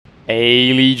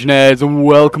Hey Legionnaires, and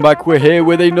welcome back. We're here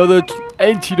with another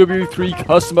NTW3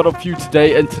 custom battlefield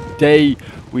today, and today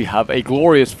we have a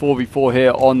glorious 4v4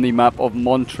 here on the map of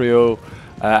Montreal,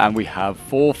 and we have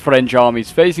 4 French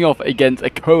armies facing off against a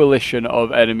coalition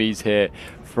of enemies here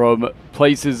from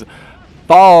places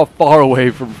far, far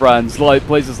away from France, like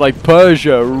places like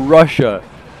Persia, Russia,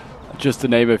 just to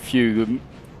name a few.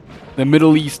 The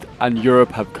Middle East and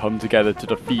Europe have come together to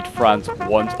defeat France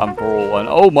once and for all, and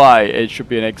oh my, it should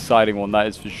be an exciting one, that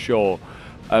is for sure.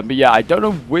 But yeah, I don't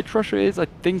know which Russia it is. I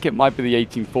think it might be the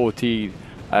 1814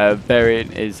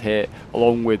 variant is here,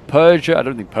 along with Persia. I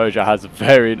don't think Persia has a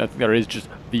variant. I think there is just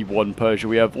the one Persia.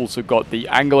 We have also got the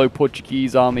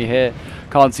Anglo-Portuguese army here.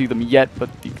 Can't see them yet, but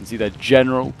you can see their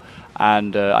general.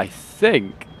 And I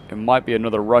think it might be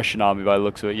another Russian army by the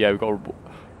looks of it. Yeah, we've got,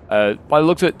 by the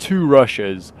looks of it, 2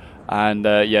 Russias. And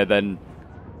yeah, then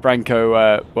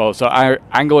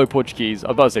Anglo-Portuguese, I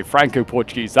was about to say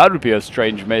Franco-Portuguese, that would be a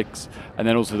strange mix. And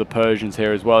then also the Persians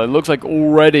here as well. It looks like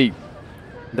already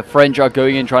the French are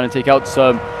going in trying to take out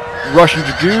some Russian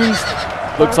dragoons.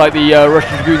 Looks like the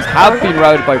Russian dragoons have been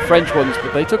routed by French ones,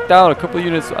 but they took down a couple of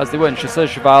units as they went. Chasseurs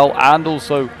cheval and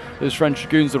also those French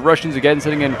dragoons. The Russians again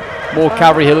sending in more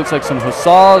cavalry here. Looks like some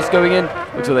hussars going in.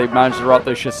 Looks like they've managed to rout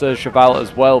those chasseurs cheval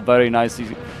as well. Very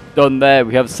nicely done there.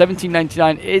 We have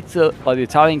 1799 Italy, like the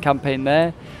Italian campaign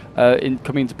there,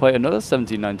 coming into play. Another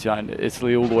 1799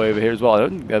 Italy all the way over here as well. I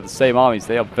don't think they're the same armies.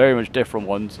 They are very much different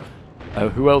ones.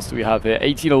 Who else do we have here?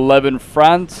 1811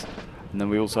 France, and then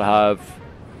we also have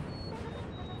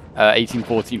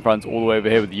 1814 France all the way over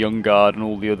here with the Young Guard and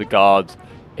all the other guards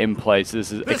in place.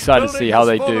 This is exciting to see how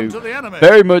they do.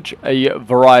 Very much a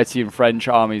variety in French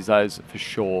armies, that is for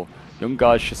sure. Young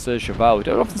Guard, Chasseurs cheval. We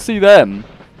don't often see them,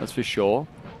 that's for sure.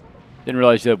 Didn't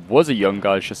realize there was a Young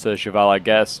Guard Chasseurs cheval, I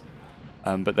guess,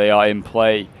 but they are in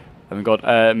play. And we've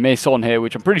got Mason here,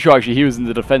 which I'm pretty sure actually he was in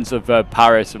the defense of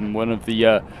Paris, and one of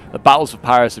the battles of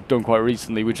Paris have done quite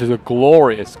recently, which is a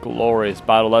glorious, glorious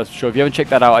battle, that's for sure. If you haven't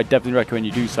checked that out, I definitely recommend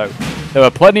you do so. There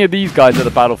were plenty of these guys at the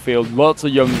battlefield, lots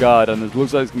of Young Guard, and it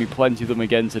looks like there's going to be plenty of them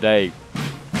again today.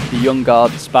 The Young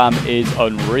Guard spam is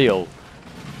unreal.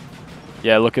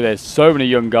 Yeah, look at this, so many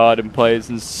Young Guard in play, it's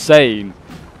insane.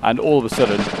 And all of a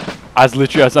sudden,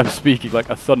 literally as I'm speaking, like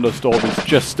a thunderstorm is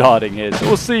just starting here. So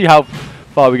we'll see how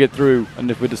far we get through and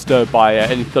if we're disturbed by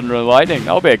any thunder and lightning.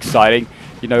 That'll be exciting.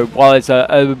 You know, while it's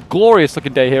a glorious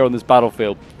looking day here on this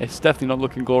battlefield, it's definitely not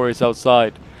looking glorious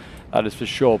outside. That is for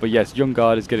sure. But yes, Young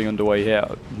Guard is getting underway here.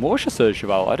 More Chasseurs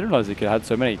cheval. I didn't realize they could have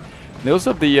so many. And they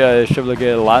also have the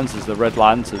Chevalier Lancers, the Red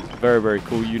Lancers. Very, very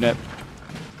cool unit.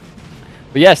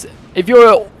 But yes, if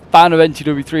you're a fan of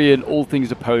NTW3 and all things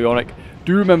Napoleonic,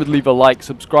 do remember to leave a like,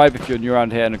 subscribe if you're new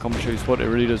around here, and a comment show your support. It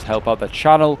really does help out the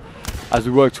channel as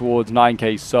we work towards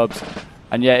 9k subs.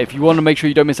 And yeah, if you want to make sure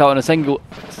you don't miss out on a single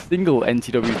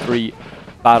NTW3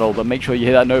 battle, then make sure you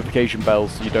hit that notification bell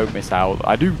so you don't miss out.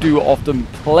 I do often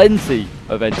plenty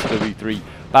of NTW3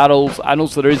 battles, and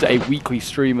also there is a weekly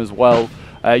stream as well.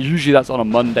 Usually that's on a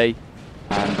Monday.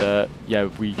 And yeah,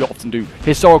 we often do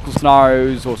historical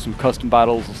scenarios or some custom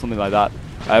battles or something like that.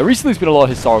 Recently, it's been a lot of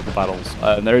historical battles,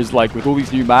 and there is, like, with all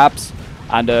these new maps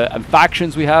and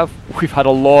factions we've had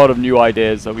a lot of new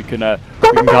ideas that we can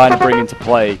kind of bring into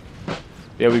play.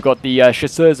 Yeah, we've got the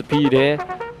Chasseurs appeared here,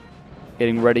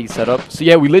 getting ready, set up. So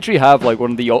yeah, we literally have like one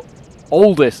of the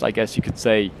oldest, I guess you could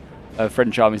say,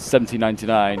 French armies,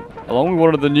 1799, along with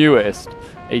one of the newest,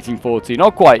 1814.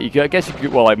 Not quite. I guess you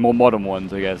could, well, like more modern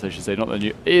ones, I guess I should say. Not the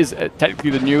new. It is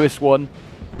technically the newest one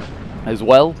as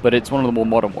well, but it's one of the more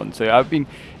modern ones. So I've been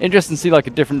interested to see like a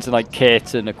difference in like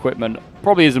kit and equipment.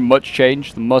 Probably isn't much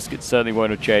change. The muskets certainly won't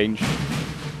have changed.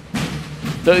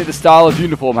 Certainly the style of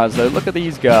uniform has though. Look at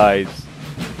these guys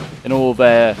in all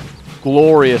their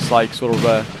glorious like sort of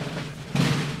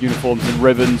uniforms and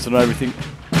ribbons and everything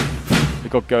they've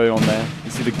got going on there.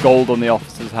 You see the gold on the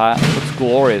officer's hat. It looks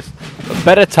glorious. A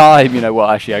better time, you know,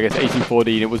 well actually I guess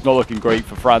 1814, it was not looking great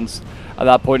for France at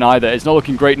that point either. It's not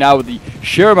looking great now with the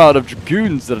sheer amount of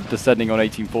dragoons that are descending on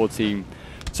 1814.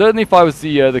 Certainly if I was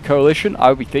the coalition, I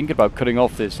would be thinking about cutting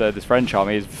off this French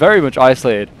army. It's very much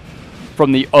isolated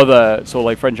from the other sort of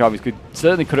like French armies. Could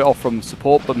certainly cut it off from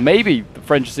support, but maybe the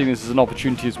French are seeing this as an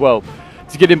opportunity as well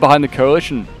to get in behind the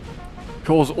coalition,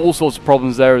 cause all sorts of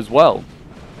problems there as well.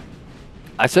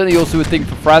 I certainly also would think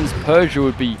for France, Persia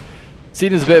would be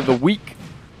seen as a bit of a weak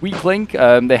link.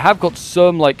 They have got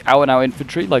some like out-and-out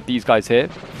infantry, like these guys here,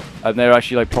 and they're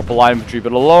actually like proper line infantry,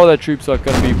 but a lot of their troops are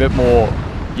going to be a bit more,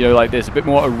 you know, like this, a bit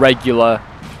more irregular,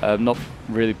 not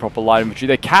really proper line infantry.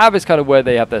 Their cav is kind of where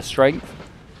they have their strength.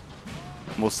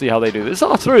 We'll see how they do. This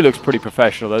artillery looks pretty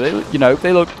professional, though. They, you know,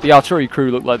 the artillery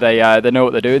crew look like they know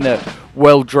what they're doing. They're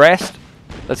well dressed.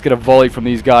 Let's get a volley from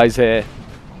these guys here.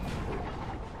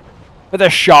 With a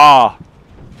Shah.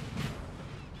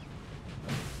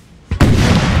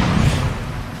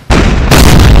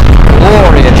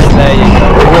 Glorious. There you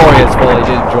go. Glorious volley.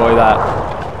 Did enjoy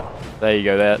that. There you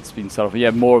go. That's been set off. Yeah,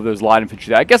 more of those line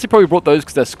infantry there. I guess they probably brought those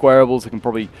because they're squarables. They can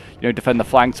probably, you know, defend the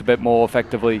flanks a bit more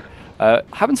effectively.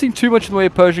 Haven't seen too much in the way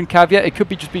of Persian cav yet. It could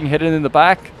be just being hidden in the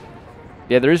back.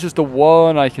 Yeah, there is just the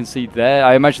one I can see there.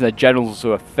 I imagine their generals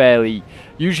also are fairly...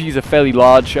 Usually he's a fairly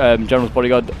large general's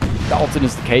bodyguard. That often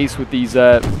is the case with these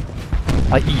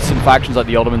like eastern factions like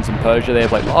the Ottomans and Persia. They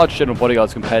have like large general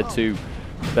bodyguards compared to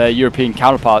their European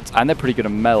counterparts, and they're pretty good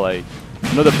at melee.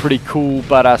 Another pretty cool,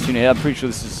 badass unit here. I'm pretty sure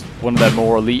this is one of their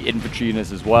more elite infantry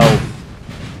units as well.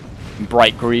 In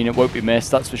bright green, it won't be missed,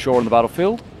 that's for sure on the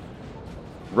battlefield.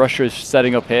 Russia is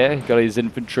setting up here. He's got his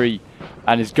infantry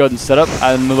and his guns set up,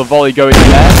 and another volley going in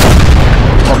there.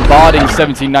 Bombarding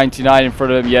 1799 in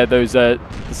front of him. Yeah, those the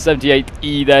 78th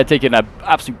E there taking an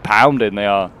absolute pounding. They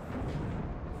are.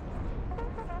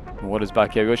 What is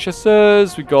back here? We got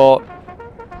chasseurs. We got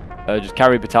just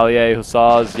cavalry battalier,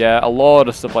 hussars. Yeah, a lot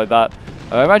of stuff like that.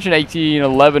 I imagine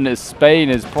 1811 is Spain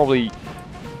is probably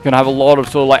going to have a lot of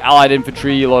sort of like allied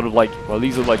infantry. A lot of like, well,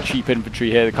 these are like cheap infantry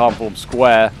here. They can't form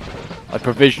square. Like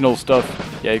provisional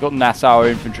stuff. Yeah, you got Nassau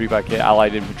infantry back here,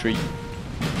 allied infantry.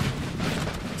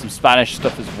 Some Spanish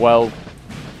stuff as well.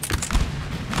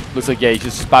 Looks like, yeah, he's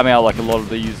just spamming out like a lot of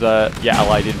these, yeah,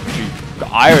 allied infantry.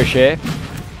 Got Irish here.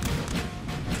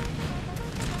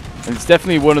 And it's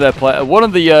definitely one of their one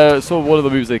of the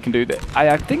moves they can do.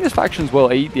 I think this faction as well,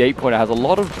 the 8-pointer, has a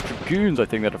lot of dragoons. I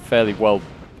think that are fairly well,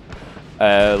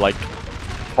 like,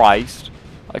 priced.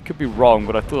 I could be wrong,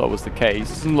 but I thought that was the case.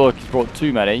 Doesn't look like he's brought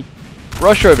too many.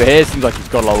 Russia over here seems like he's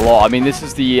got a lot. I mean, this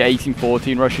is the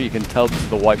 1814 Russia. You can tell this is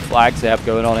the white flags they have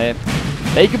going on here.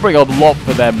 They can bring a lot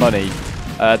for their money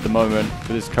at the moment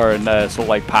for this current sort of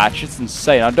like patch. It's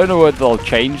insane. I don't know whether they'll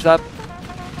change that,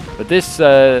 but this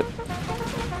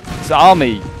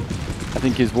army, I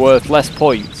think, is worth less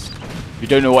points. If you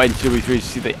don't know what NTW 3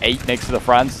 is, you see the 8 next to the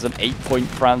France. It's an 8-point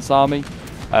France army.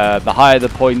 The higher the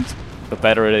point, the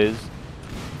better it is.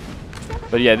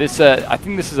 But yeah, this I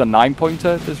think this is a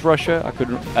 9-pointer. This Russia, I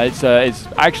couldn't. It's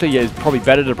actually, yeah, it's probably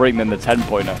better to bring than the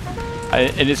 10-pointer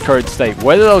in its current state.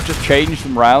 Whether they'll just change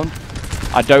them round,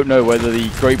 I don't know. Whether the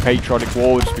Great Patriotic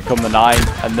War will just become the 9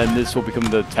 and then this will become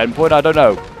the 10-pointer, I don't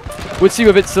know. Would seem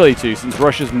a bit silly too, since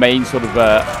Russia's main sort of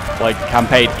like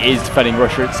campaign is defending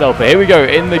Russia itself. But here we go,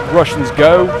 in the Russians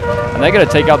go, and they're going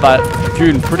to take out that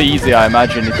dragoon pretty easy, I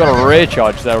imagine. He's got a rear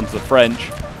charge there onto the French.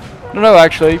 No,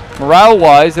 actually,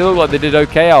 morale-wise, they look like they did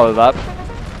okay out of that.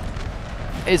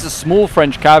 It's a small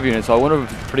French cav unit, so I wonder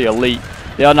if it's pretty elite.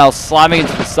 They are now slamming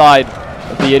into the side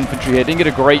of the infantry here. Didn't get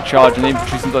a great charge, and the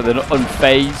infantry seems like they're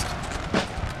unfazed.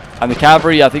 And the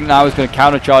cavalry, I think, now is going to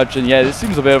countercharge. And yeah, this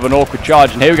seems a bit of an awkward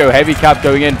charge. And here we go, heavy cav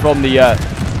going in from the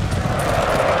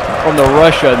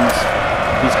Russians.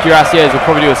 These cuirassiers will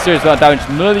probably do a serious amount of damage.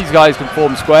 None of these guys can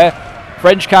form square.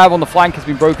 French cav on the flank has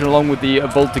been broken along with the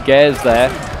Voltigeurs there.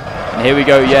 And here we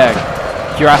go, yeah,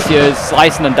 cuirassiers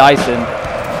slicing and dicing.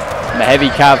 And the heavy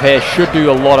cav here should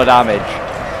do a lot of damage.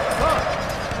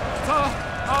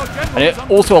 And it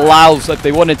also allows, if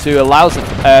they wanted to, allows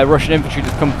Russian infantry to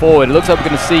come forward. It looks like we're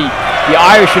going to see the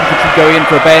Irish infantry going in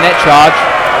for a bayonet charge.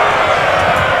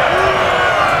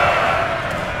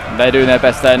 And they're doing their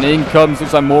best there. And in comes,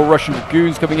 looks like more Russian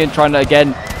dragoons coming in, trying to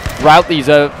again rout these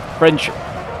French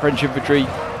infantry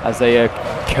as they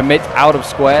commit out of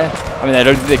square. I mean, I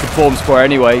don't think they could form square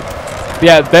anyway. But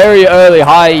yeah, very early,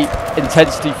 high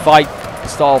intensity fight to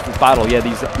start off this battle. Yeah,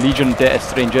 these Legion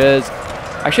d'Etrangers.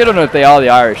 Actually, I don't know if they are the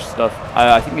Irish stuff.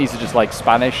 I think these are just like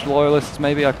Spanish loyalists,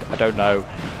 maybe. I don't know.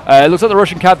 It looks like the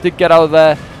Russian cav did get out of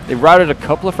there. They routed a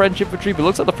couple of French infantry, but it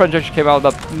looks like the French actually came out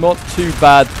of that not too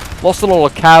bad. Lost a lot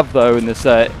of cav though in this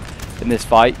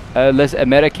fight. Les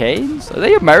Américains? Are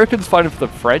they Americans fighting for the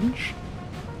French?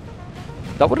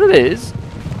 Is that what it is?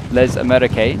 Les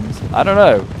Américains? I don't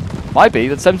know. Might be.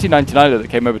 That's 1799 that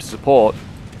came over to support.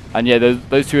 And yeah,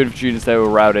 those two infantry units there were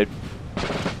routed.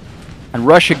 And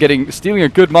Russia stealing a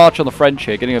good march on the French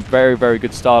here, getting a very, very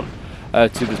good start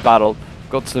to this battle.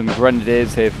 Got some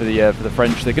grenadiers here for the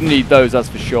French. They're going to need those, that's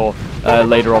for sure,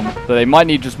 later on. But they might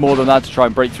need just more than that to try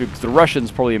and break through, because the Russians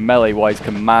probably melee-wise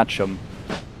can match them.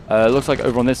 Looks like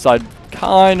over on this side,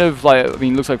 kind of like, I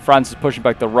mean, looks like France is pushing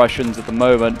back the Russians at the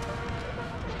moment.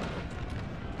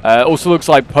 Also looks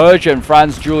like Persia and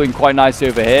France dueling quite nicely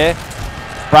over here.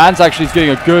 France actually is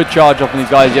getting a good charge up on these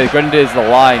guys. Yeah, the grenadiers are the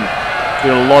line.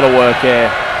 Doing a lot of work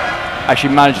here.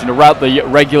 actually managing to rout the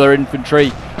regular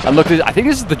infantry. And look at this, I think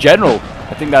this is the general.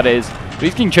 I think that is. But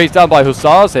he's getting chased down by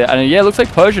hussars here. And yeah, it looks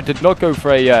like Persia did not go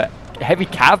for a heavy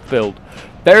cav build.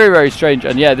 Very, very strange.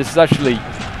 And yeah, this is actually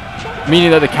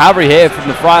meaning that the cavalry here from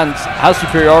the France has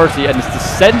superiority and is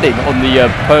descending on the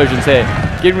Persians here.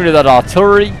 Getting rid of that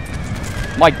artillery.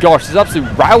 My gosh, there's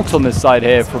absolute rout on this side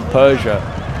here from Persia.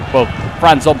 Well,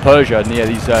 France on Persia. And yeah,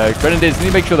 these grenadiers need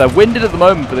to make sure they're winded at the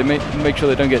moment, but they make sure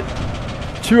they don't get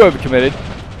too overcommitted.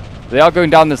 They are going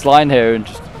down this line here and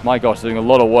just, my gosh, they're doing a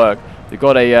lot of work. They've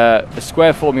got a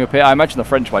square forming up here. I imagine the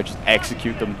French might just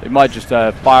execute them. They might just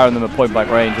fire on them at point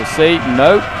blank range. We'll see.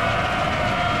 No.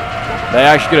 They're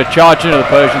actually going to charge into the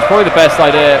Persians. Probably the best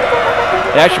idea.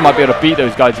 They actually might be able to beat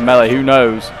those guys in melee. Who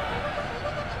knows?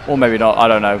 Or maybe not. I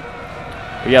don't know.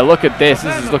 But yeah, look at this.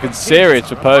 This is looking serious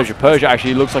for Persia. Persia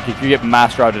actually looks like he could get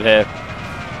mass routed here.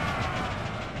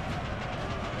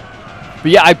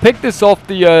 But yeah, I picked this off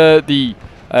the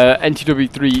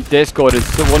NTW3 Discord.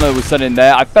 It's the one that was sent in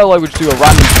there. I felt like we would do a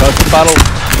random person battle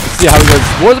to see how it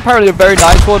goes. It was apparently a very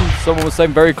nice one. Someone was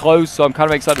saying very close, so I'm kind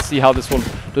of excited to see how this one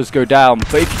does go down.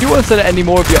 But if you do want to send any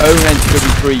more of your own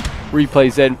NTW3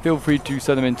 replays in, feel free to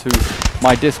send them into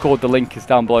my Discord. The link is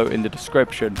down below in the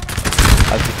description.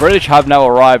 As the British have now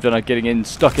arrived and are getting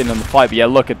stuck in on the fight. But yeah,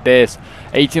 look at this.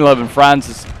 1811 France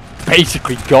is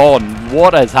basically gone.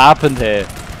 What has happened here?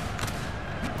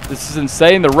 This is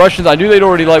insane. The Russians, I knew they'd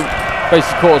already like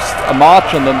basically caught a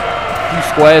march on them. A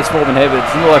few squares forming here, but it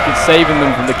doesn't look like it's saving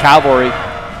them from the cavalry.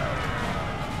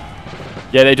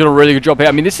 Yeah, they've done a really good job here.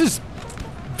 I mean, this is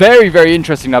very, very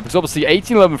interesting now, because obviously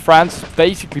 1811 France has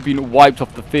basically been wiped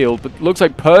off the field, but it looks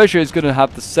like Persia is going to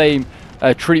have the same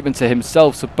treatment to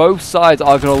himself. So both sides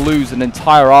are going to lose an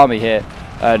entire army here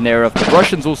near enough. The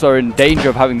Russians also are in danger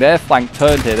of having their flank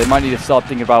turned here. They might need to start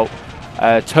thinking about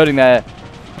turning their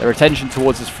attention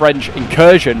towards this French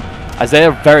incursion, as they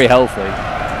are very healthy.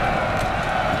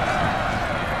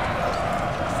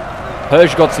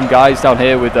 Persia got some guys down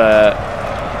here with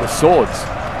swords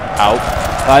out.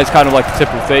 That is kind of like a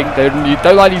typical thing. They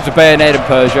don't like to use a bayonet in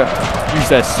Persia. Use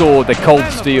their sword, their cold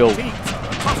steel.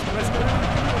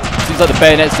 Seems like the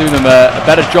bayonet's doing them a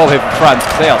better job here for France,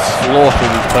 because they are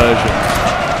slaughtering these Persians.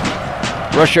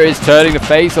 Russia is turning the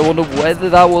face. I wonder whether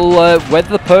that will, whether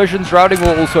the Persians routing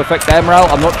will also affect their morale.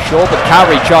 I'm not sure, but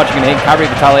cavalry charging in here, cavalry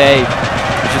battalion,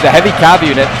 which is a heavy cav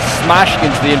unit, smashing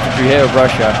into the infantry here of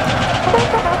Russia.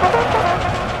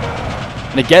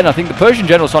 And again, I think the Persian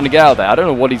general's trying to get out of there. I don't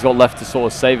know what he's got left to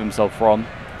sort of save himself from.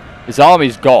 His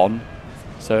army's gone,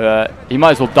 so he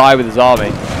might as well die with his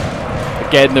army.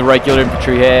 Again, the regular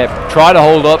infantry here trying to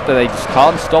hold up, but they just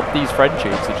can't stop these Frenchies.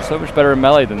 They're just so much better in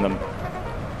melee than them.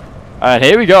 And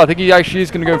here we go. I think he actually is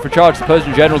going to go for a charge. The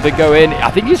Persian general did go in. I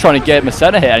think he's trying to get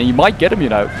Massena here, and he might get him, you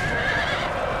know.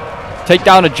 Take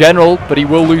down a general, but he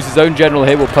will lose his own general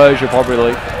here with Persia,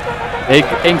 probably.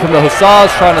 In come the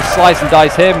hussars, trying to slice and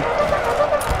dice him.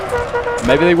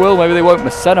 Maybe they will, maybe they won't.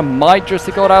 Massena might just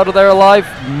have got out of there alive.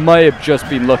 May have just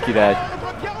been lucky there.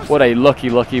 What a lucky,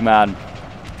 lucky man.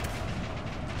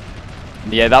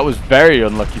 Yeah, that was very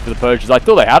unlucky for the Persians. I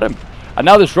thought they had him. And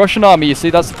now this Russian army, you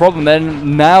see, that's the problem.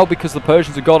 Then now, because the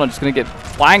Persians are gone, I'm just going to get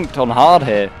flanked on hard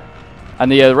here.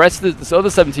 And the rest of this other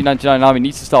 1799 army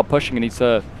needs to start pushing and needs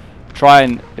to try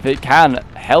and, if it can,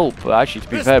 help. But actually, to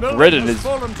be fair, Britain is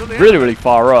really, really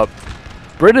far up.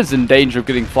 Britain's in danger of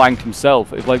getting flanked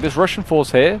himself. If like this Russian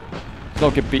force here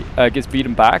not gets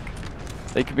beaten back,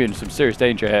 they could be in some serious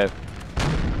danger here.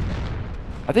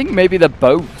 I think maybe they're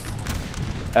both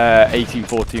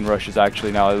 1814 Russians,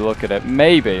 actually, now I look at it.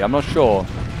 Maybe, I'm not sure.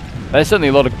 There's certainly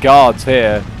a lot of guards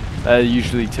here,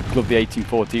 usually typical of the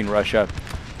 1814 Russia.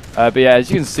 But yeah, as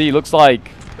you can see, looks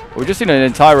like we're just in an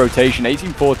entire rotation.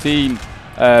 1814,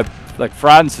 like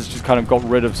France has just kind of got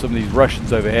rid of some of these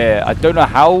Russians over here. I don't know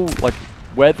how, like,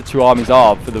 where the two armies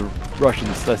are for the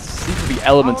Russians. There seems to be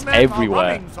elements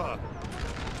everywhere.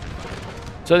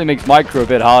 Certainly makes micro a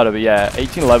bit harder, but yeah,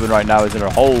 1811 right now is in a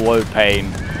whole load of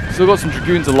pain. Still got some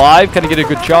Dragoons alive. Can he get a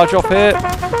good charge off here?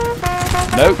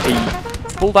 Nope, he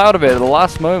pulled out of it at the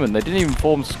last moment. They didn't even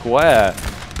form square.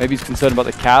 Maybe he's concerned about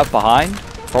the cav behind?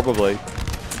 Probably.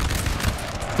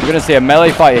 We're going to see a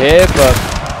melee fight here, but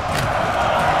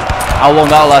how long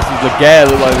that'll last is the Laguerre.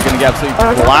 Look like they're going to get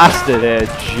absolutely blasted here.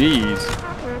 Jeez.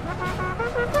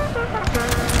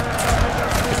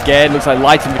 Again, looks like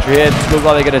light infantry here. Looks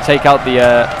like they're going to take out the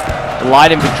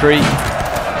light infantry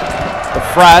of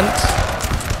France.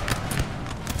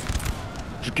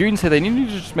 Dragoons here, they need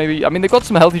to just maybe, I mean, they've got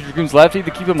some healthy Dragoons left. Either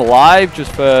keep them alive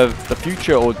just for the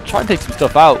future or try and take some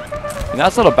stuff out. I mean,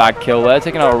 that's not a bad kill there,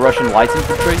 taking out a Russian light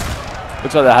infantry.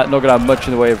 Looks like they're not going to have much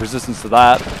in the way of resistance to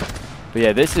that. But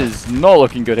yeah, this is not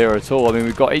looking good here at all. I mean,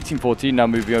 we've got 1814 now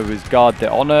moving over his Garde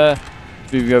d'Honneur,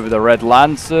 moving over the Red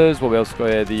Lancers. What we also got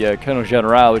here, the Colonel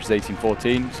General, which is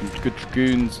 1814. Some good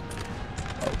Dragoons.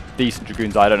 Oh, decent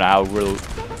Dragoons. I don't know how real.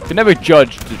 You can never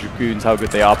judge the Dragoons how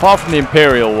good they are, apart from the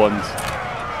Imperial ones.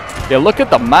 Yeah, look at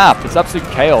the map. It's absolute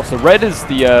chaos. The red is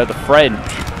the French.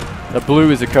 The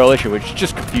blue is the coalition, which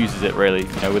just confuses it, really.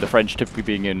 You know, with the French typically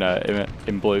being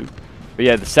in blue. But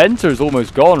yeah, the center is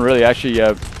almost gone, really. Actually,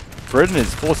 Britain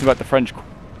is forcing back the French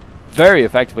very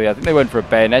effectively. I think they went for a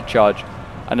bayonet charge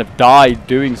and have died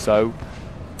doing so.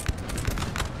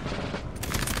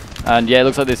 And yeah, it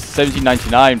looks like this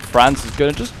 1799 France is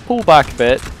going to just pull back a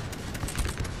bit,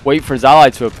 wait for his ally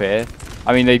to appear.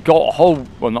 I mean, they've got a whole,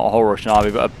 well, not a whole Russian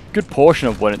army, but a good portion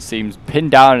of one, it seems,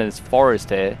 pinned down in this forest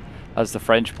here as the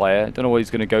French player. I don't know what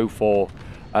he's going to go for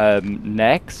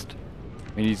next.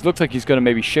 I mean, he looks like he's going to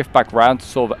maybe shift back around to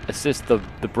sort of assist the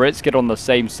Brits, get on the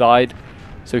same side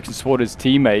so he can support his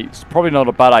teammates. Probably not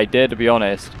a bad idea, to be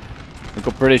honest. We've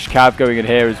got British Cav going in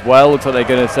here as well. Looks like they're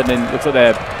going to send in, looks like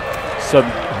they're some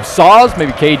Hussars,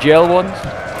 maybe KGL ones.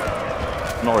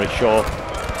 I'm not really sure.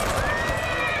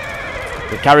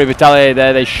 The Carry Battalion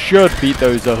there, they should beat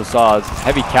those Hussars.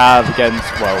 Heavy Cav against,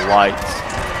 well, lights.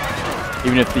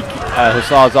 Even if the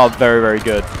Hussars are very, very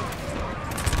good.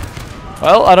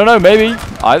 Well, I don't know, maybe.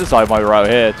 Either side might be right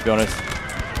here, to be honest.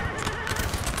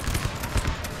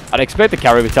 I'd expect the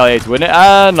Carry Battalion to win it,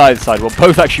 and neither side. Well,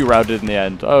 both actually rounded in the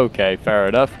end. Okay, fair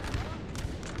enough.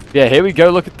 Yeah, here we go.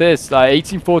 Look at this.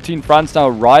 1814 France now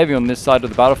arriving on this side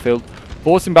of the battlefield,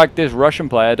 forcing back this Russian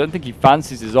player. I don't think he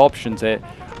fancies his options here.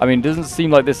 I mean, it doesn't seem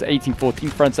like this 1814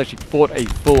 France actually fought a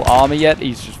full army yet.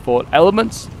 He's just fought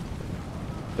elements.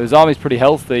 So his army's pretty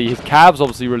healthy. His Cav's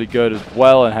obviously really good as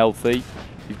well and healthy.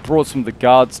 He's brought some of the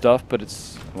Guard stuff, but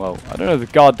it's, well, I don't know if the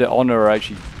Garde d'Honneur are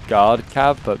actually Guard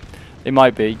Cav, but they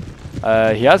might be.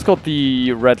 He has got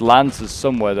the Red Lancers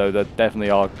somewhere, though, that definitely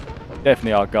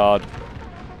are Guard.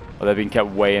 But they're being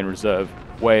kept way in reserve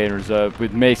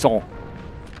with Maison.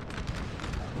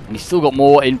 And he's still got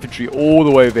more infantry all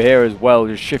the way over here as well,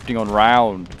 just shifting on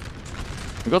round.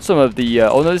 We've got some of the...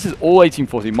 oh no, this is all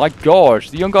 1840. My gosh,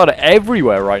 the Young Guard are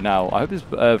everywhere right now. I hope this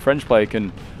French player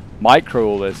can micro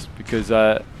all this, because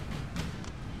it's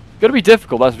going to be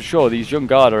difficult, that's for sure. These Young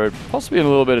Guard are possibly in a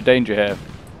little bit of danger here.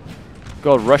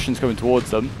 God, Russians coming towards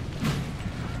them.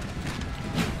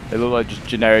 They look like just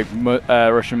generic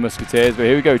Russian musketeers, but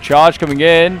here we go. Charge coming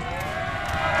in.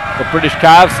 The British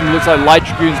Cavs, and looks like light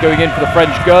dragoons going in for the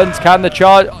French guns. Can the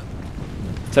charge?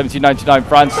 1799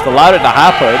 France allowed it to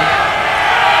happen.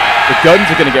 The guns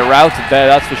are going to get routed there,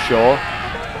 that's for sure.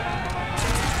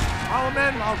 Our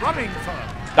men are running, sir.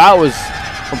 That was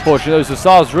unfortunate. Those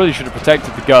Hussars really should have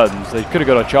protected the guns. They could have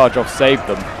got a charge off, saved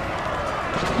them.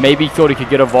 Maybe he thought he could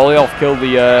get a volley off, kill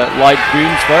the light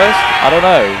goons first. I don't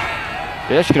know.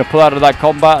 He's actually going to pull out of that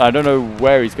combat. I don't know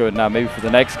where he's going now. Maybe for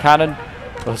the next cannon.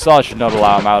 The Hussars should not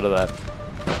allow him out of there.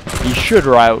 He should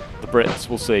rout the Brits.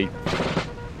 We'll see.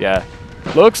 Yeah.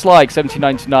 Looks like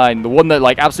 1799, the one that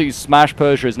like absolutely smashed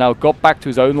Persia, has now got back to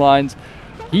his own lines.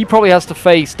 He probably has to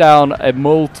face down a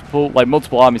multiple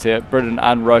armies here, Britain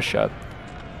and Russia.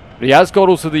 But he has got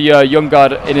also the Young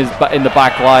Guard in the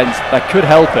back lines that could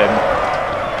help him.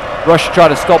 Russia trying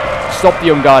to stop the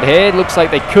Young Guard here. It looks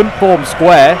like they couldn't form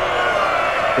square.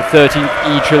 The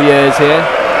 13th E-Trilliers here.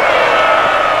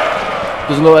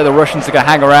 Doesn't look like the Russians are going to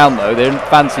hang around though. They didn't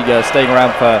fancy staying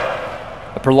around for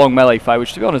a prolonged melee fight,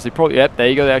 which to be honest, they probably, yep, there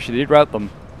you go, they actually did rout them.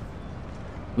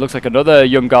 Looks like another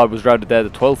Young Guard was routed there, the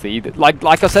 12th E.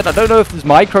 Like I said, I don't know if there's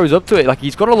micros up to it. Like,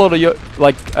 he's got a lot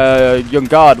of Young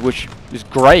Guard, which is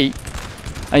great.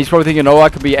 And he's probably thinking, oh, I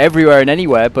could be everywhere and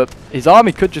anywhere, but his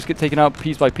army could just get taken out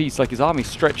piece by piece. Like, his army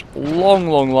stretched a long,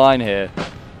 long line here.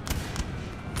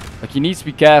 Like, he needs to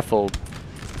be careful,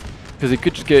 because it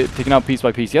could just get taken out piece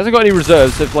by piece. He hasn't got any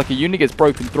reserves, so if like a unit gets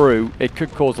broken through, it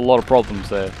could cause a lot of problems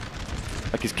there.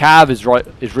 Like, his Cav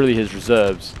is really his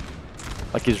reserves.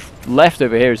 Like, his left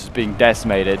over here is just being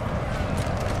decimated.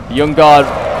 The Young Guard,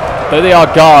 though they are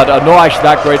Guard, are not actually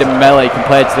that great in melee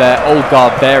compared to their old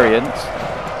Guard variants.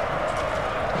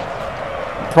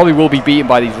 Probably will be beaten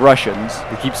by these Russians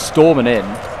who keep storming in.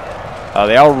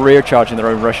 They are rear charging their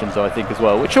own Russians, though, I think, as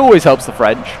well, which always helps the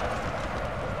French.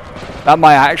 That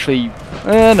might actually...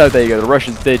 no, there you go. The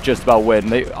Russians did just about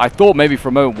win. I thought maybe for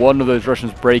a moment one of those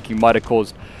Russians breaking might have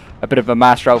caused a bit of a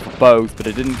mass rout for both, but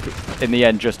it didn't in the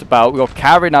end just about. We've got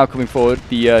cavalry now coming forward,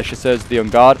 the Chasseurs, the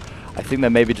Young Guard. I think they're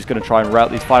maybe just going to try and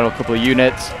rout these final couple of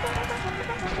units.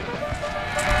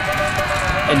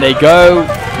 And they go.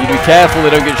 You need to be careful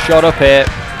they don't get shot up here.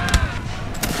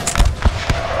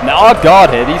 Now our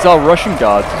Guard here, these are Russian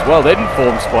Guards as well. They didn't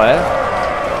form square.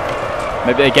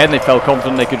 Maybe again they felt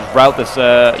confident they could just rout this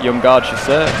young guard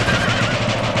chasseur.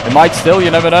 They might still,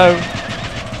 you never know.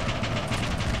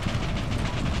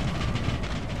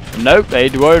 Nope, they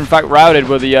were in fact routed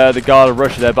with the guard of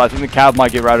Russia there, but I think the cav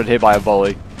might get routed here by a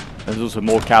volley. There's also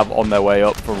more cav on their way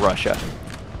up from Russia.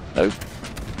 Nope.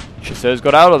 Chasseurs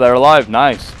got out of there alive,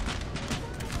 nice.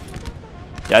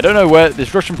 Yeah, I don't know where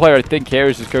this Russian player, I think here,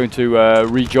 is just going to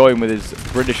rejoin with his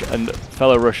British and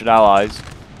fellow Russian allies.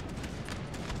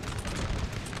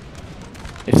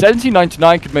 If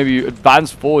 1799 could maybe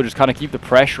advance forward, just kind of keep the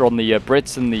pressure on the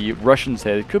Brits and the Russians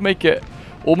here, it could make it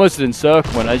almost an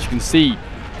encirclement. As you can see,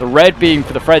 the red being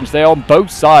for the French, they're on both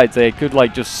sides. They could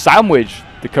like just sandwich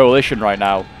the coalition right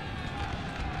now.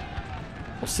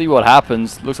 We'll see what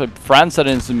happens. Looks like France sent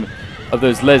in some of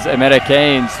those Les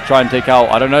Américains to try and take out,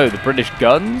 I don't know, the British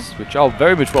guns, which are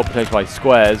very much well protected by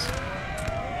squares.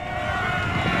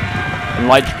 And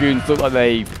light dragoons look like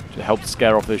they helped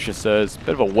scare off the chasseurs. Bit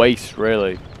of a waste,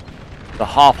 really. The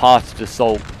half-hearted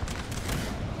assault.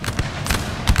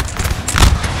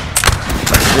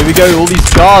 Here we go, all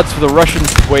these guards for the Russians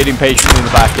waiting patiently in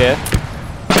the back here.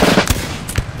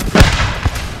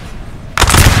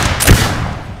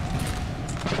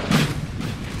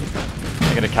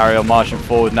 They're going to carry on marching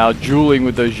forward now, dueling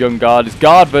with those young guards. It's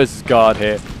guard versus guard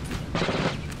here.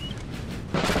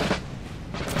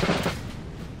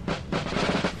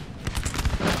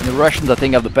 And the Russians, I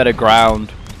think, have the better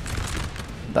ground.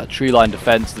 That tree line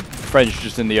defense, the French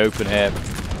just in the open here.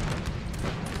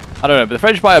 I don't know, but the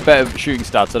French might have better shooting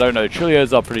stats. I don't know.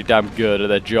 Trilliers are pretty damn good at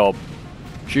their job.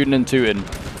 Shooting and tooting.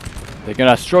 They're going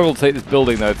to struggle to take this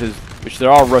building, though, which there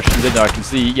are Russians in there. I can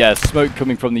see, yeah, smoke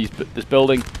coming from this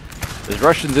building. There's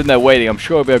Russians in there waiting. I'm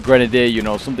sure it'll be a grenadier, you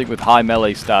know, something with high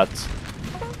melee stats.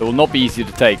 It will not be easy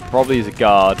to take. Probably as a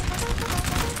guard.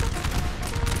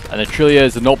 And the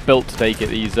Trilliers are not built to take it.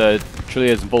 These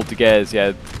Trilliers and Voltigeurs,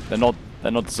 yeah, they're not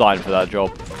designed for that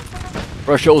job.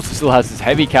 Russia also still has this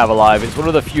heavy cav alive. It's one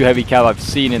of the few heavy cav I've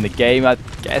seen in the game. I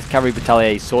guess Cavalry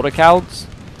Battalion sort of counts.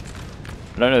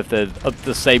 I don't know if they're at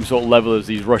the same sort of level as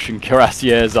these Russian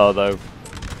cuirassiers are, though.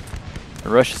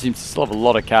 And Russia seems to still have a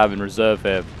lot of cav in reserve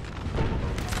here.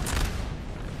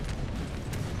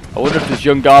 I wonder if this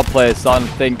young guard player is starting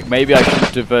to think maybe I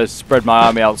shouldn't have spread my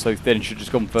army out so thin and should just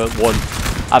come for one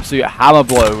absolute hammer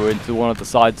blow into one of the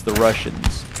sides of the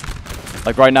Russians.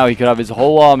 Like right now, he could have his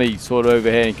whole army sort of over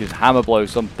here and he could hammer blow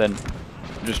something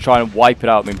and just try and wipe it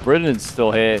out. I mean, Britain's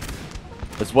still here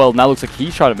as well. Now looks like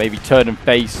he's trying to maybe turn and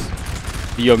face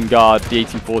the young guard, the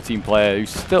 1814 player, who's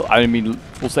still, I mean,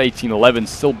 we'll say 1811,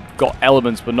 still got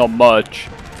elements, but not much.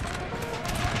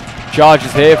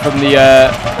 Charges here from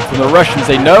the Russians.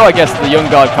 They know, I guess, the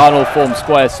young guard can't all form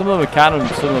squares. Some of them are cannon,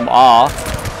 some of them are.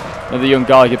 And the young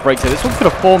guard here breaks it. This one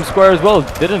could have formed square as well,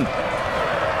 didn't.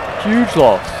 Huge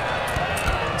loss.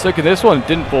 Look at this one,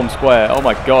 didn't form square. Oh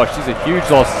my gosh, these are huge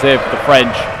losses here for the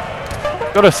French.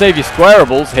 Gotta save your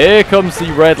squarables. Here comes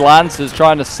the Red Lancers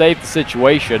trying to save the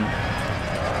situation.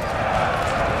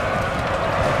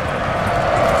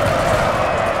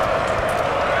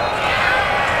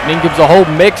 And in comes a whole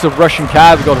mix of Russian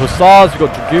cav. We've got hussars, we've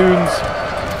got dragoons.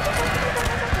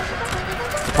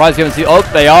 Surprised you haven't seen, oh,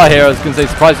 they are here. I was gonna say,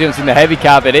 surprised you haven't seen the heavy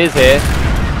cav. It is here.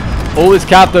 All this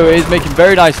cav, though, is making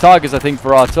very nice targets, I think,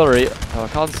 for artillery. Oh, I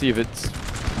can't see if it's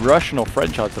Russian or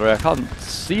French artillery. I can't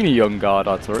see any young guard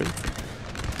artillery.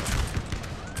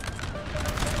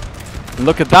 And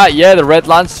look at that. Yeah, the Red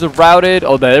Lancers are routed.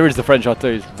 Oh, there is the French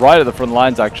artillery. It's right at the front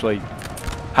lines, actually.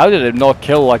 How did it not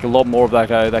kill, like, a lot more of that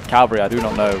cavalry? I do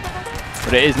not know.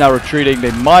 But it is now retreating.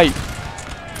 They might...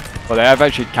 Well, they have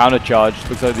actually countercharged.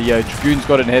 Looks like the Dragoons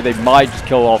got in here. They might just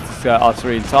kill off this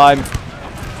artillery in time.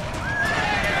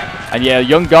 And yeah,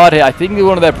 young guard here, I think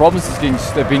one of their problems is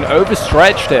they've been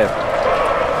overstretched here.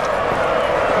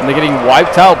 And they're getting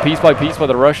wiped out piece by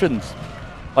the Russians.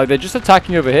 Like, they're just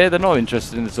attacking over here. They're not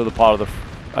interested in this other part of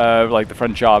the, like, the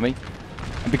French army.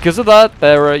 And because of that,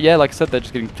 they're, yeah, like I said, they're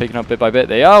just getting taken out bit by bit.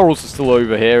 They are also still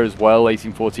over here as well,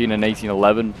 1814 and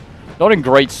 1811. Not in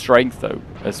great strength, though.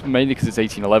 It's mainly because it's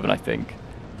 1811, I think.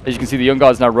 As you can see, the young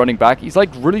guard's now running back. He's,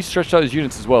 like, really stretched out his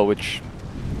units as well, which...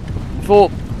 I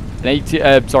thought... I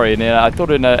thought in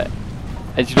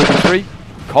NTW,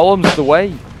 column's the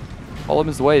way. Column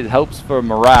is the way. It helps for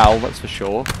morale, that's for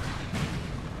sure.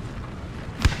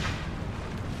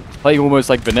 It's playing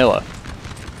almost like vanilla.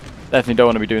 Definitely don't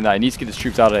want to be doing that. He needs to get his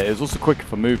troops out of here. It's also quicker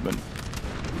for movement.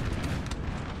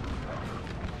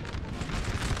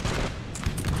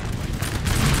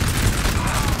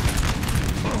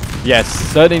 Yes,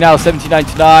 certainly now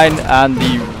 1799, and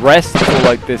the rest is all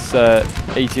like this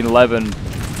 1811.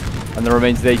 And the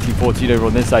remains of the 1814 over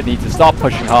on this side need to start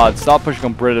pushing hard, start pushing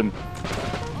on Britain.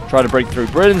 trying to break through.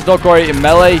 Britain's not great in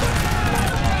melee.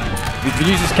 We can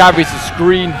use his cavalry to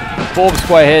screen, form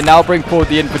square here. Now bring forward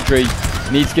the infantry.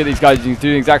 Needs to get these guys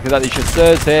doing exactly that. These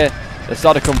chasseurs here, they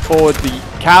start to come forward. The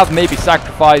cav may be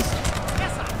sacrificed,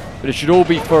 but it should all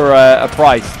be for a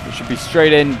price. It should be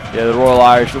straight in. Yeah, the Royal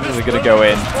Irish looks like they're going to go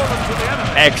in.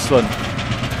 Excellent.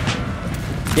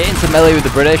 Get into melee with the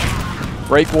British.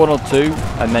 Break 1 or 2,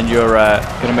 and then you're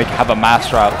going to have a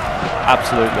mass rout.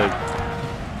 Absolutely.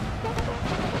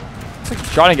 Looks like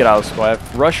he's trying to get out of square.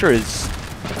 Russia is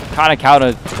kind of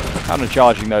counter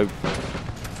charging though.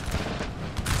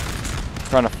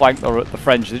 Trying to flank the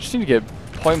French. They just need to get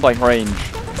point blank range.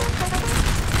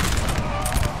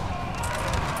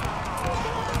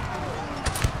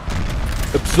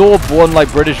 Absorb one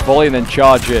like British volley and then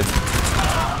charge in.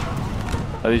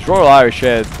 These Royal Irish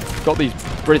here got these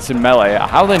Brits in melee.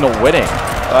 How are they not winning?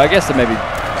 I guess they maybe,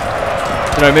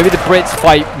 you know, maybe the Brits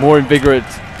fight more invigorated,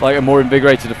 like are more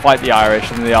invigorated to fight the Irish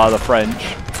than they are the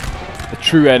French. The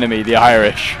true enemy, the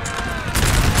Irish.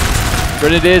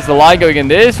 Grenadiers, the line going in.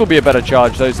 This will be a better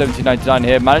charge though. 1799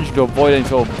 here, managing to avoid any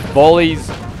sort of volleys.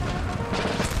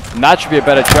 And that should be a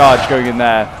better charge going in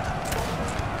there.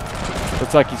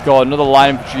 Looks like he's got another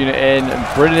line infantry unit in,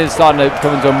 and Britain is starting to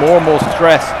come into more and more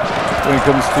stress when it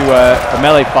comes to the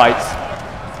melee fights.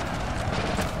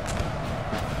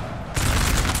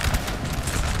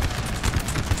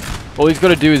 All he's got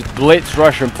to do is blitz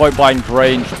Russia and point blank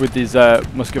range with his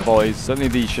musket volleys. Certainly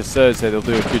these chasseurs here, they'll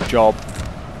do a good job.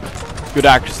 Good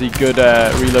accuracy, good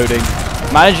reloading.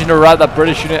 Managing to rout that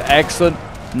British unit, excellent.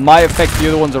 Might affect the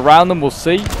other ones around them, we'll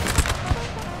see.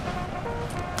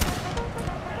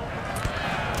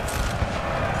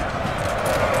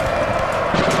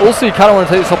 Also, you kind of want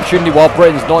to take this opportunity while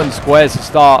Britain's not in squares to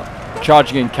start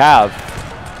charging in cav.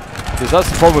 Because that's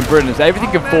the problem with Britain, is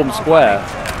everything can form square.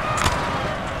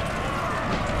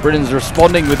 Britain's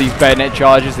responding with these bayonet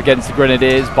charges against the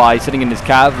Grenadiers by sitting in his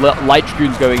cav. Light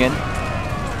dragoons going in.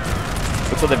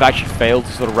 Looks like they've actually failed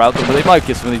to sort of rout them, but they might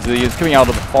get some of these units coming out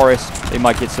of the forest. They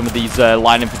might get some of these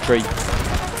line infantry.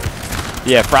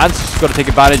 Yeah, France has got to take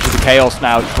advantage of the chaos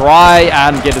now. Try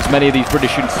and get as many of these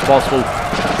British units as possible.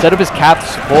 Set up his cav to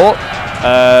support.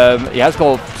 He has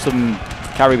got some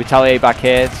cavalry battalier back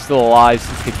here. Still alive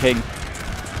since the king.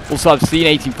 Also, I've seen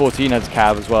 1814 has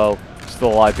cav as well.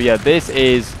 Still alive. But yeah, this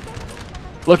is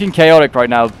looking chaotic right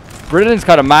now. Britain's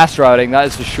kind of mass routing, that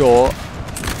is for sure.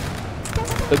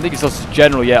 Don't think it's lost his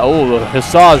general yet. Oh, the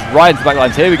hussars right into the back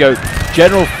lines. Here we go.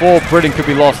 General for Britain could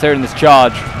be lost here in this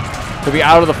charge. Could be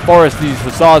out of the forest. These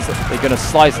hussars, they're going to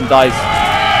slice and dice.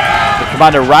 The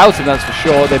commander routs him, that's for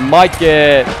sure. They might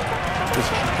get this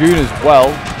dragoon as well.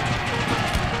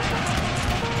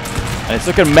 And it's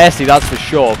looking messy, that's for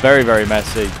sure. Very, very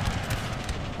messy.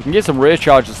 We can get some rear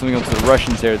charge or something onto the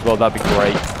Russians here as well. That'd be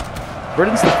great.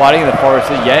 Britain's still fighting in the forest.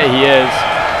 Yeah, he is.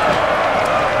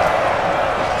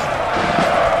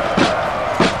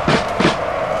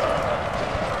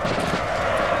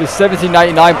 This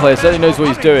 1799 player certainly knows what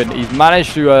he's doing. He's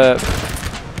managed to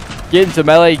get into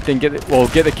melee, then get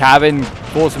the cav in,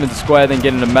 force him into square, then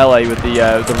get into melee with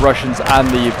the Russians and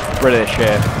the British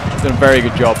here. He's done a very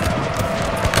good job.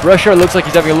 Russia looks like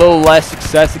he's having a little less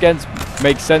success against.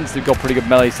 Makes sense, they've got pretty good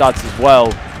melee stats as well.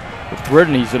 But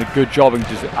Britain, he's done a good job in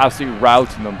just absolutely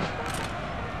routing them.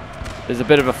 There's a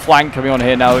bit of a flank coming on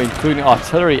here now, including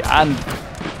artillery and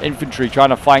infantry trying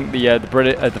to flank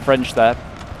the French there.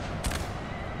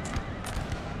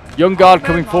 Young Guard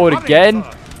coming forward again.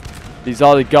 These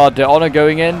are the Garde d'Honneur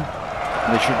going in.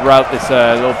 And they should rout this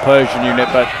little Persian unit,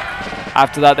 but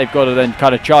after that they've got to then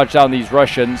kind of charge down these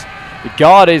Russians. The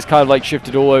Guard is kind of like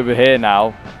shifted all over here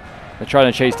now. They're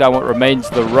trying to chase down what remains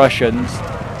of the Russians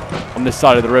on this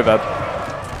side of the river.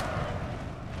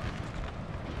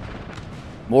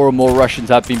 More and more Russians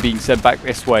have been being sent back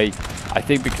this way, I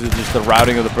think because of just the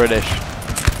routing of the British.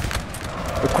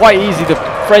 But quite easy, the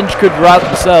French could rout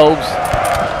themselves.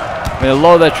 I mean, a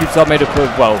lot of their troops are made up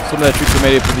of, well, some of their troops are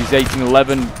made up of these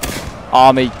 1811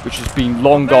 army, which has been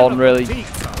long gone, really.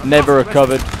 Never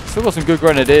recovered. Still got some good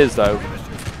grenadiers, though.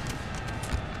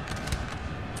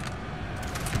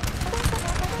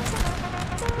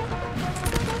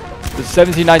 The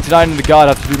 1799 and the Guard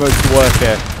have to do most of the work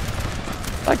here.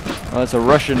 Well, that's a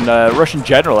Russian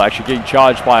general, actually, getting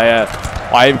charged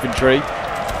by infantry.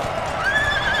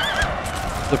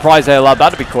 Surprised they allowed that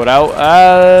to be caught out.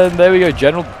 And there we go,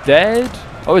 general dead.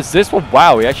 Oh, is this one?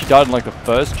 Wow, he actually died in like the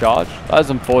first charge. That is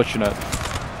unfortunate.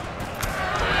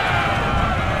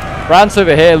 France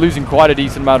over here losing quite a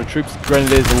decent amount of troops.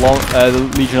 Grenadiers,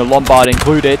 the Legion of Lombard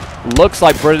included. Looks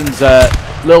like Britain's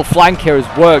little flank here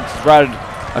has worked. He's routed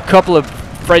a couple of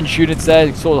French units there.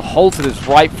 He sort of halted his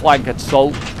right flank at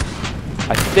Salt.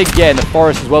 I think, yeah, in the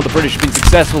forest as well, the British have been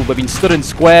successful. They've been stood in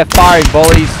square, firing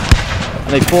volleys,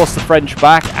 and they forced the French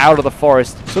back out of the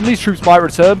forest. Some of these troops might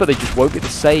return, but they just won't be the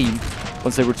same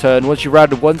once they return. Once you're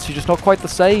rounded once, you're just not quite the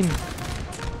same.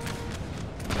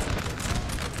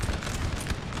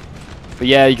 But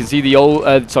yeah, you can see the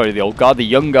the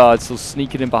young guard still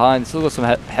sneaking in behind. Still got some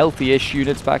healthy-ish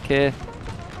units back here.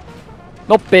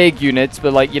 Not big units,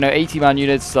 but like, you know, 80-man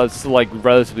units are still like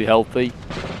relatively healthy.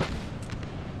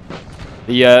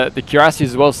 The cuirassiers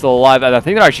as well still alive, and I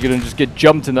think they're actually going to just get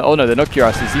jumped in the... Oh no, they're not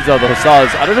cuirassiers, these are the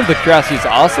hussars. I don't know if the cuirassiers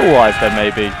are still alive then,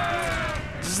 maybe.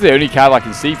 This is the only cav I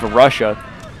can see for Russia.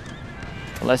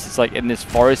 Unless it's like in this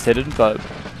forest hidden, but...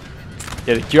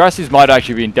 Yeah, the cuirassiers might have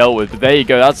actually been dealt with, but there you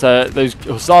go. That's those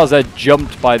hussars are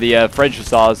jumped by the French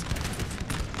hussars.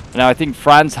 Now I think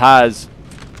France has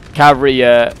cavalry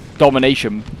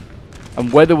domination,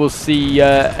 and whether we'll see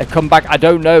a comeback, I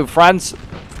don't know. France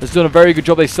has done a very good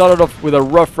job. They started off with a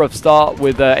rough start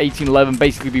with 1811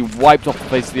 basically being wiped off the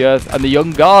face of the earth, and the young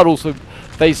guard also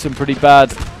faced some pretty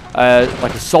bad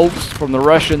like assaults from the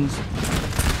Russians.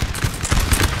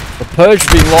 The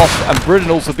Persians being lost, and Britain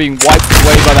also being wiped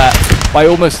away by that. By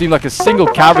almost seemed like a single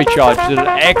cavalry charge. Did an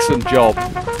excellent job.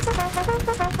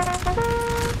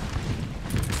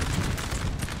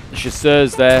 The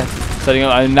chasseurs there setting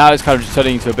up, and now it's kind of just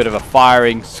turning into a bit of a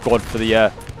firing squad for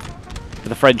the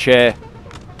French here.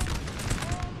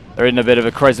 They're in a bit of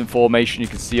a crescent formation. You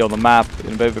can see on the map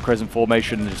in a bit of a crescent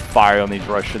formation, and just firing on these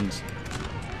Russians.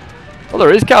 Well,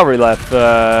 there is cavalry left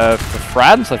for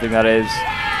France. I think that is.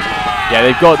 Yeah,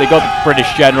 they've got the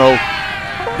British general.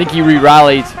 I think he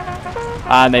re-rallied.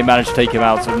 And they managed to take him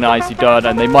out, so nicely done.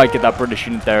 And they might get that British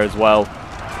unit there as well.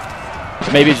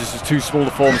 Maybe it's just too small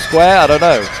to form square, I don't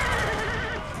know.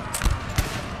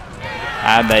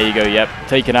 And there you go, yep,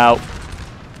 taken out.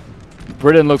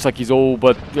 Britain looks like he's all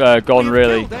but gone,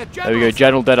 really. There we go,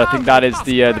 general dead. I think that is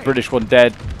the British one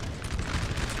dead.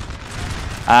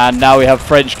 And now we have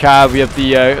French cav. We have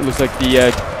the, it looks like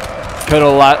the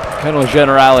Colonel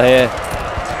General here.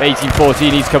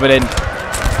 1814, he's coming in.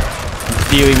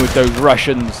 Dealing with those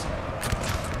Russians.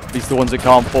 These are the ones that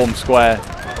can't form square.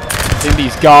 I think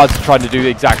these guards are trying to do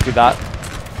exactly that.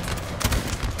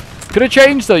 Could have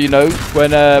changed though, you know,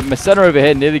 when Massena over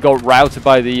here nearly got routed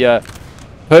by the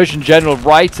Persian general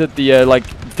right at the like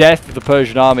death of the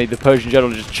Persian army. The Persian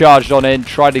general just charged on in,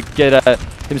 tried to get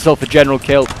himself a general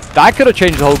kill. That could have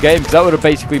changed the whole game, because that would have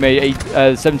basically made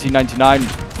 1799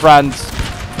 France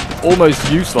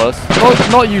almost useless.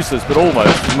 Not useless, but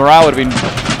almost. The morale would have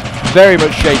been very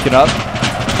much shaken up.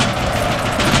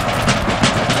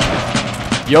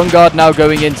 Young Guard now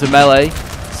going into melee,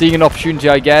 seeing an opportunity,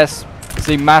 I guess.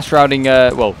 Seeing mass routing,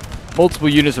 well, multiple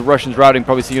units of Russians routing,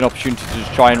 probably seeing an opportunity to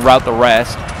just try and rout the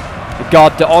rest. The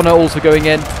Guard d'Honneur also going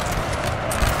in.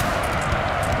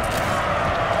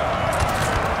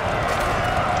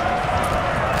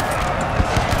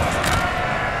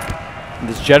 And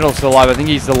this general's still alive. I think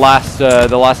he's the last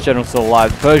general still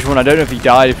alive. The Persian one, I don't know if he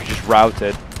died, if he just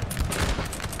routed.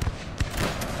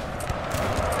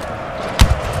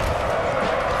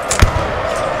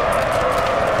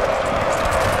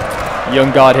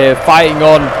 Young Guard here fighting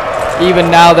on. Even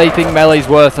now they think melee's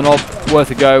worth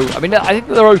a go. I mean, I think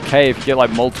they're okay if you get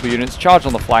like multiple units. Charge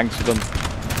on the flanks with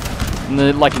them. And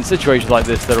then, like in situations like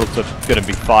this, they're also going to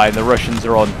be fine. The Russians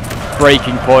are on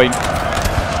breaking point.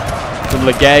 Some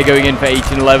Laguerre going in for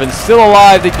 1811. Still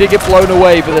alive. They did get blown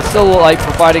away, but they're still like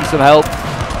providing some help.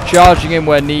 Charging in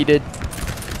where needed.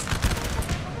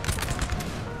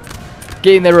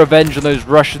 Getting their revenge on those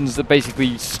Russians that basically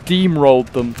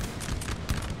steamrolled them.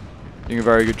 Doing a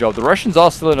very good job. The Russians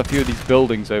are still in a few of these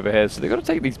buildings over here, so they've got to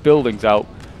take these buildings out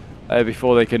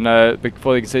before they can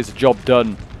say it's a job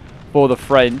done for the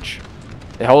French.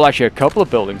 They hold actually a couple of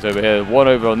buildings over here. One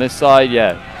over on this side,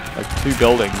 yeah, like 2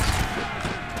 buildings.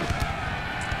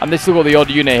 And they still got the odd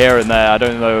unit here and there. I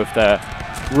don't know if they're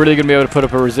really going to be able to put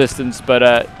up a resistance,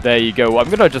 but there you go. I'm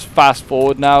going to just fast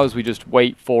forward now as we just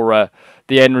wait for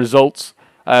the end results,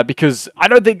 because I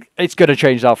don't think it's going to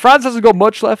change now. France hasn't got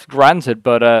much left, granted,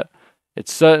 but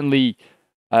it's certainly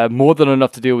more than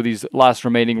enough to deal with these last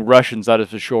remaining Russians, that is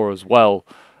for sure, as well.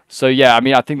 So yeah, I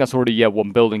mean, I think that's already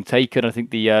one building taken. I think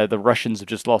the Russians have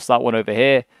just lost that one over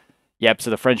here. Yep, so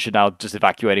the French are now just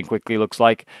evacuating quickly, looks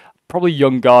like. Probably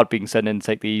Young Guard being sent in to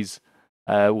take these.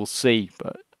 We'll see.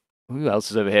 But who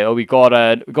else is over here? Oh, we got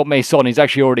Mason. He's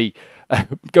actually already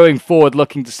going forward,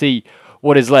 looking to see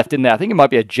what is left in there. I think it might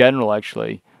be a general,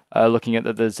 actually. Looking at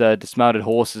that, there's dismounted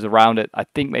horses around it. I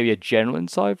think maybe a general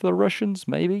inside for the Russians,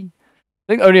 maybe.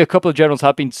 I think only a couple of generals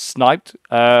have been sniped.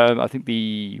 I think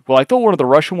I thought one of the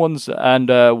Russian ones and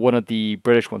one of the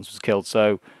British ones was killed.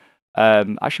 So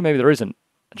Actually, maybe there isn't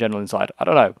a general inside. I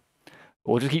don't know.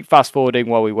 We'll just keep fast forwarding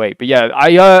while we wait. But yeah,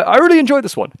 I really enjoyed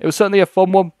this one. It was certainly a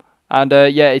fun one, and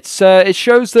yeah, it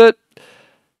shows that,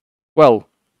 well,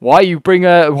 why you bring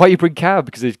Cav,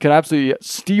 because it can absolutely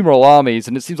steamroll armies,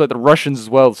 and it seems like the Russians as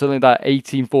well. Certainly that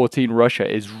 1814 Russia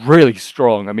is really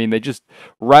strong. I mean, they just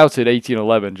routed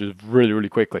 1811 just really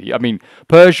quickly. I mean,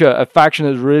 Persia, a faction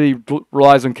that really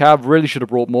relies on Cav, really should have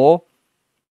brought more.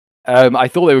 I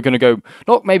thought they were going to go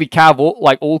not maybe Cav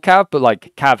like all Cav, but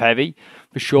like Cav heavy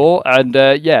for sure. And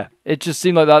yeah, it just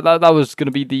seemed like that was going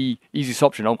to be the easiest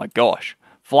option. Oh my gosh,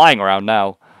 flying around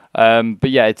now.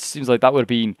 But yeah, it seems like that would have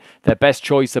been their best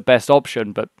choice, their best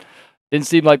option. But didn't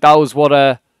seem like that was what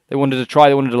they wanted to try.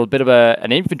 They wanted a little bit of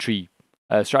an infantry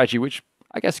strategy, which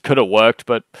I guess could have worked,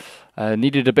 but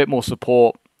needed a bit more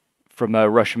support from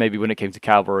Russia maybe when it came to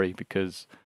cavalry, because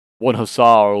one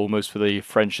hussar almost for the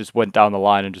French just went down the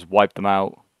line and just wiped them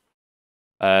out.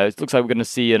 It looks like we're going to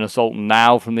see an assault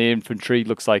now from the infantry.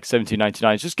 Looks like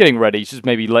 1799 is just getting ready. He's just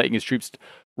maybe letting his troops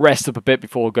rest up a bit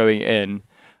before going in.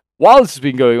 While this has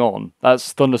been going on, that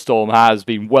thunderstorm has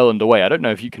been well underway. I don't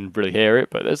know if you can really hear it,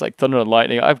 but there's like thunder and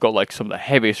lightning. I've got like some of the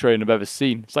heaviest rain I've ever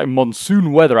seen. It's like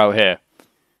monsoon weather out here.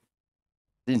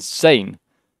 It's insane.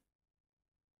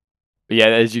 But yeah,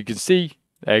 as you can see,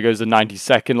 there goes the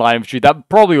 92nd Line Infantry. That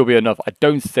probably will be enough. I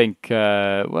don't think,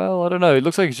 well, I don't know. It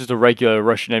looks like it's just a regular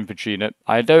Russian infantry unit.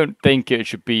 I don't think it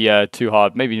should be too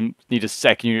hard. Maybe need a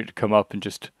second unit to come up and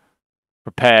just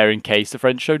prepare in case the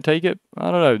French don't take it.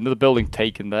 I don't know. Another building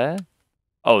taken there.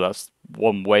 Oh, that's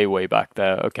one way back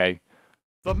there. Okay.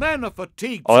 The men are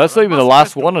fatigued. Oh, that's not even the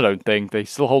last one, I don't think. They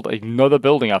still hold another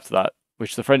building after that,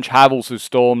 which the French have also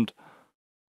stormed.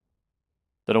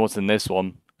 Don't know what's in this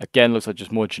one. Again, looks like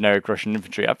just more generic Russian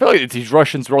infantry. I feel like if these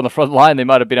Russians were on the front line, they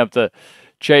might have been able to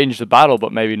change the battle,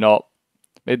 but maybe not.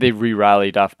 Maybe they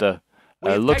re-rallied after.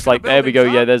 Looks like, there we go,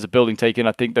 yeah, there's a building taken.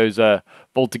 I think those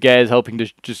Voltigeurs helping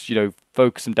to just, you know,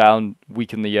 focus them down,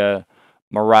 weaken the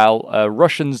morale.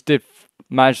 Russians did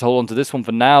manage to hold on to this one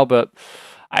for now, but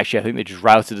actually I think they just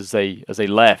routed as they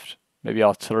left. Maybe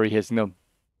artillery hitting them.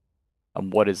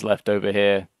 And what is left over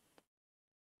here?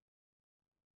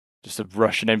 Just a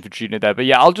Russian infantry unit there. But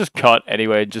yeah, I'll just cut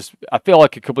anyway. I feel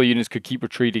like a couple of units could keep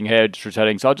retreating here, just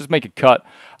returning. So I'll just make a cut,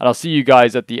 and I'll see you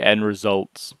guys at the end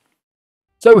results.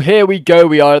 So here we go.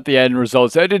 We are at the end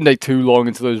results. It didn't take too long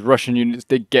until those Russian units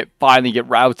did finally get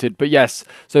routed. But yes,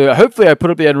 so hopefully I put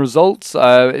up the end results.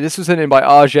 This was sent in by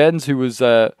Argens, who was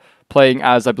playing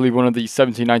as, I believe, one of the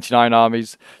 1799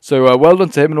 armies. So well done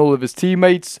to him and all of his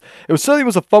teammates. It certainly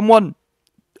was a fun one.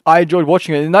 I enjoyed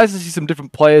watching it. It's nice to see some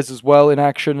different players as well in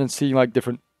action and seeing like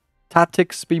different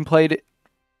tactics being played.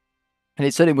 And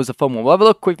it certainly was a fun one. We'll have a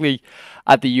look quickly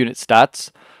at the unit stats.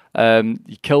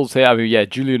 He kills here. I mean, yeah,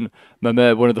 Julian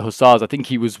Mermer, one of the hussars. I think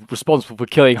he was responsible for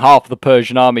killing half of the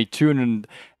Persian army.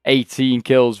 218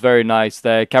 kills. Very nice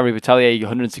there. Cavalry Battalion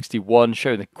 161,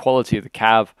 showing the quality of the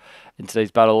Cav in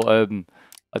today's battle.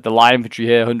 Like the line infantry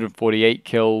here, 148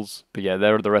 kills. But yeah,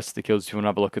 there are the rest of the kills if you want to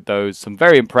have a look at those. Some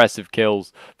very impressive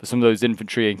kills for some of those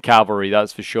infantry and cavalry,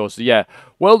 that's for sure. So yeah,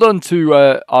 well done to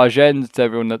Argens, to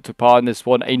everyone that took part in this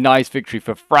one. A nice victory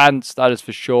for France, that is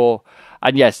for sure.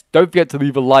 And yes, don't forget to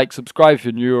leave a like, subscribe if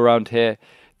you're new around here.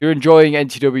 If you're enjoying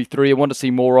NTW 3 and want to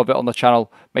see more of it on the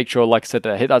channel, make sure, like I said,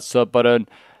 to hit that sub button,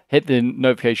 hit the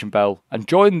notification bell, and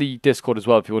join the Discord as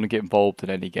well if you want to get involved in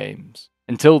any games.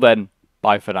 Until then,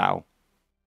 bye for now.